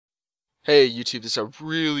Hey YouTube, this is a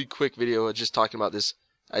really quick video just talking about this,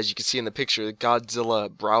 as you can see in the picture, the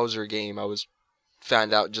Godzilla Browser game I was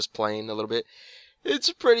found out just playing a little bit. It's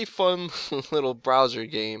a pretty fun little browser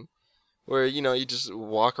game where, you just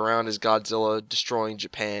walk around as Godzilla destroying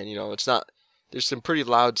Japan. It's not, there's some pretty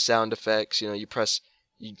loud sound effects. You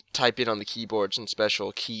type in on the keyboard some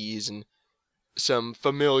special keys and some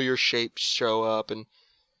familiar shapes show up, and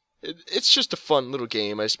it's just a fun little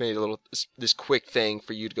game. I just made this quick thing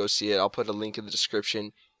for you to go see it. I'll put a link in the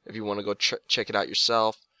description if you want to go check it out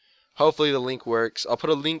yourself. Hopefully the link works. I'll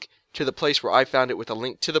put a link to the place where I found it with a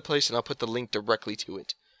link to the place, and I'll put the link directly to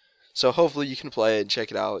it. So hopefully you can play it and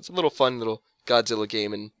check it out. It's a little fun little Godzilla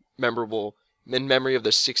game and memorable in memory of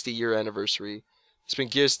the 60-year anniversary. It's been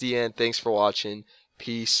Gears the End. Thanks for watching.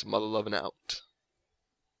 Peace, mother loving out.